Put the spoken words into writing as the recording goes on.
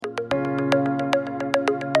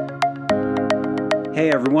Hey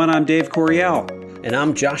everyone, I'm Dave Coryell. And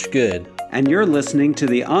I'm Josh Good. And you're listening to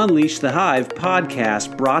the Unleash the Hive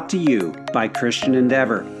podcast brought to you by Christian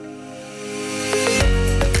Endeavor.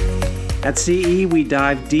 At CE, we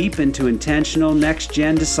dive deep into intentional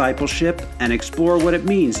next-gen discipleship and explore what it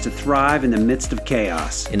means to thrive in the midst of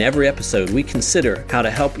chaos. In every episode, we consider how to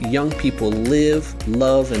help young people live,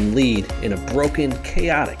 love, and lead in a broken,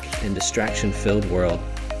 chaotic, and distraction-filled world.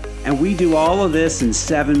 And we do all of this in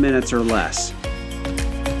 7 minutes or less.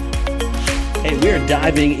 Hey, we are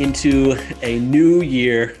diving into a new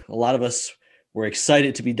year. A lot of us were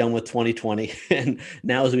excited to be done with 2020. And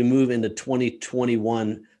now as we move into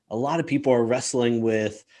 2021, a lot of people are wrestling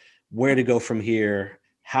with where to go from here,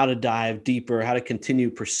 how to dive deeper, how to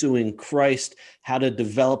continue pursuing Christ, how to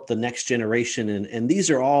develop the next generation. And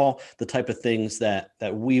these are all the type of things that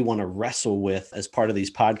we want to wrestle with as part of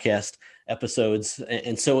these podcast episodes.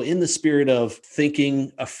 And so in the spirit of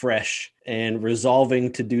thinking afresh and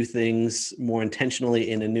resolving to do things more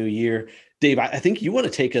intentionally in a new year, Dave, I think you want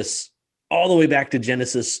to take us all the way back to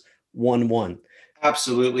Genesis 1:1.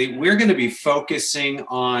 Absolutely. We're going to be focusing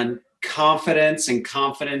on confidence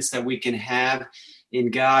that we can have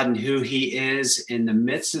in God and who He is in the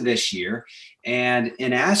midst of this year. And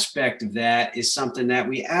an aspect of that is something that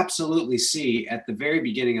we absolutely see at the very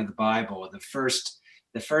beginning of the Bible, the first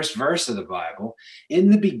verse of the Bible.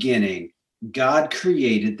 In the beginning, God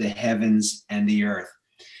created the heavens and the earth.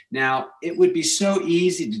 Now, it would be so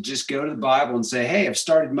easy to just go to the Bible and say, hey, I've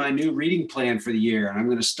started my new reading plan for the year, and I'm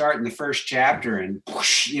going to start in the first chapter. And,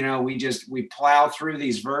 we plow through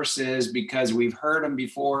these verses because we've heard them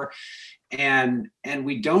before. And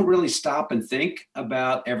we don't really stop and think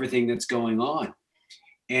about everything that's going on.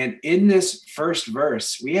 And in this first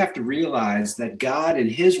verse, we have to realize that God in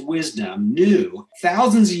His wisdom knew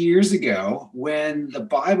thousands of years ago, when the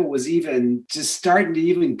Bible was even just starting to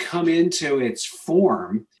even come into its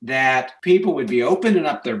form, that people would be opening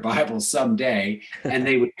up their Bibles someday and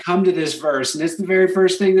they would come to this verse, and it's the very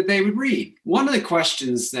first thing that they would read. One of the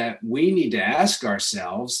questions that we need to ask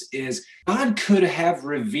ourselves is, God could have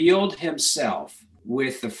revealed Himself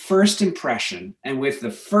with the first impression and with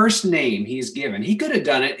the first name He's given. He could have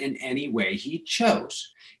done it in any way He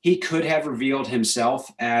chose. He could have revealed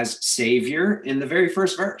Himself as Savior in the very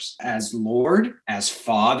first verse, as Lord, as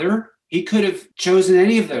Father. He could have chosen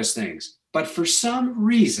any of those things. But for some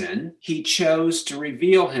reason, He chose to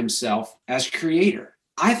reveal Himself as Creator.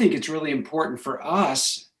 I think it's really important for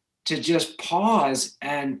us to just pause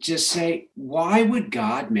and just say, why would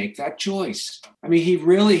God make that choice? I mean,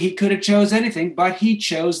 he could have chose anything, but He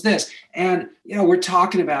chose this. And, we're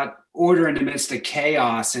talking about order in the midst of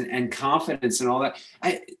chaos and confidence and all that.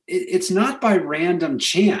 It's not by random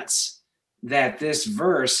chance that this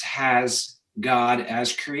verse has God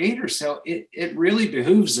as Creator. So it really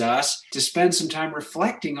behooves us to spend some time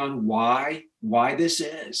reflecting on why this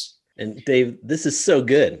is. And Dave, this is so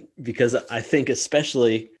good because I think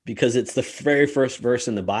especially because it's the very first verse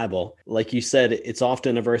in the Bible. Like you said, it's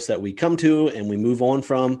often a verse that we come to and we move on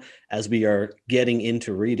from as we are getting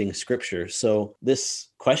into reading Scripture. So this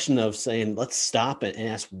question of saying, let's stop and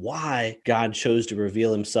ask why God chose to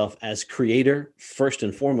reveal Himself as Creator, first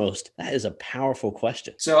and foremost, that is a powerful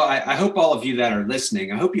question. So I hope all of you that are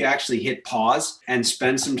listening, I hope you actually hit pause and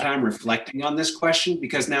spend some time reflecting on this question,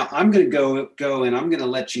 because now I'm going to go and I'm going to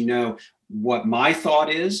let you know what my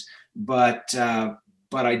thought is, but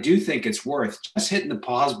I do think it's worth just hitting the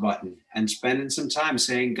pause button and spending some time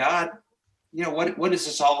saying, God, what is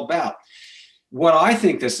this all about? What I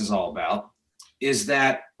think this is all about is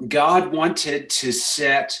that God wanted to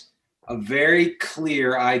set a very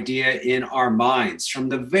clear idea in our minds from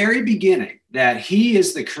the very beginning that He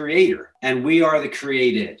is the Creator and we are the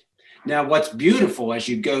created. Now, what's beautiful as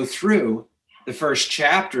you go through the first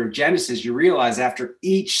chapter of Genesis, you realize after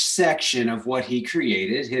each section of what He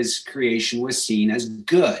created, His creation was seen as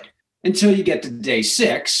good until you get to day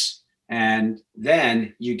 6. And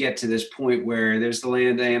then you get to this point where there's the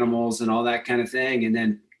land animals and all that kind of thing.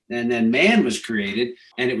 And then man was created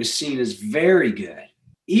and it was seen as very good,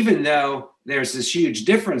 even though there's this huge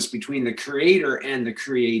difference between the Creator and the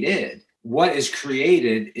created. What is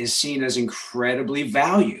created is seen as incredibly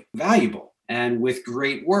valuable and with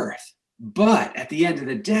great worth. But at the end of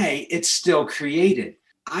the day, it's still created.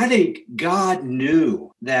 I think God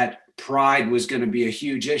knew that pride was going to be a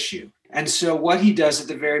huge issue. And so what He does at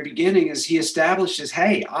the very beginning is He establishes,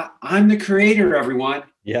 hey, I'm the Creator, everyone.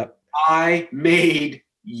 Yep. I made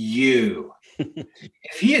you.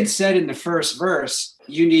 If He had said in the first verse,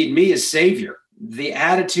 you need me as Savior, the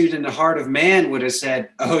attitude in the heart of man would have said,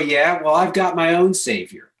 oh yeah, well, I've got my own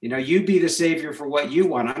Savior. You be the Savior for what you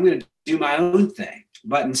want. I'm going to do my own thing.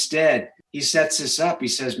 But instead, he sets this up. He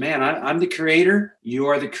says, man, I'm the creator.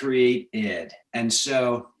 You're the created. And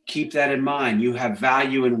so keep that in mind. You have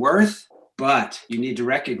value and worth, but you need to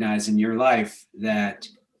recognize in your life that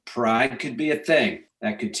pride could be a thing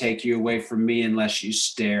that could take you away from me unless you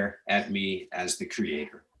stare at me as the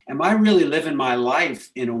creator. Am I really living my life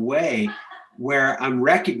in a way where I'm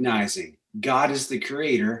recognizing God is the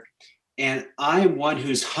creator and I am one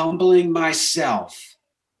who's humbling myself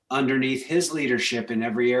underneath his leadership in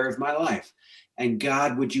every area of my life? And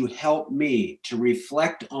God, would you help me to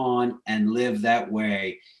reflect on and live that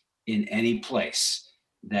way in any place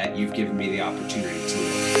that you've given me the opportunity to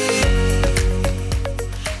live?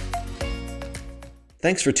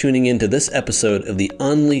 Thanks for tuning in to this episode of the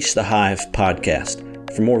Unleash the Hive podcast.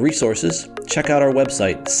 For more resources, check out our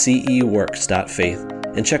website, ceworks.faith,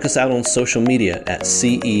 and check us out on social media at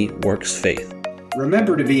ceworksfaith.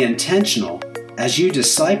 Remember to be intentional as you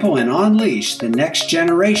disciple and unleash the next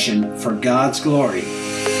generation for God's glory.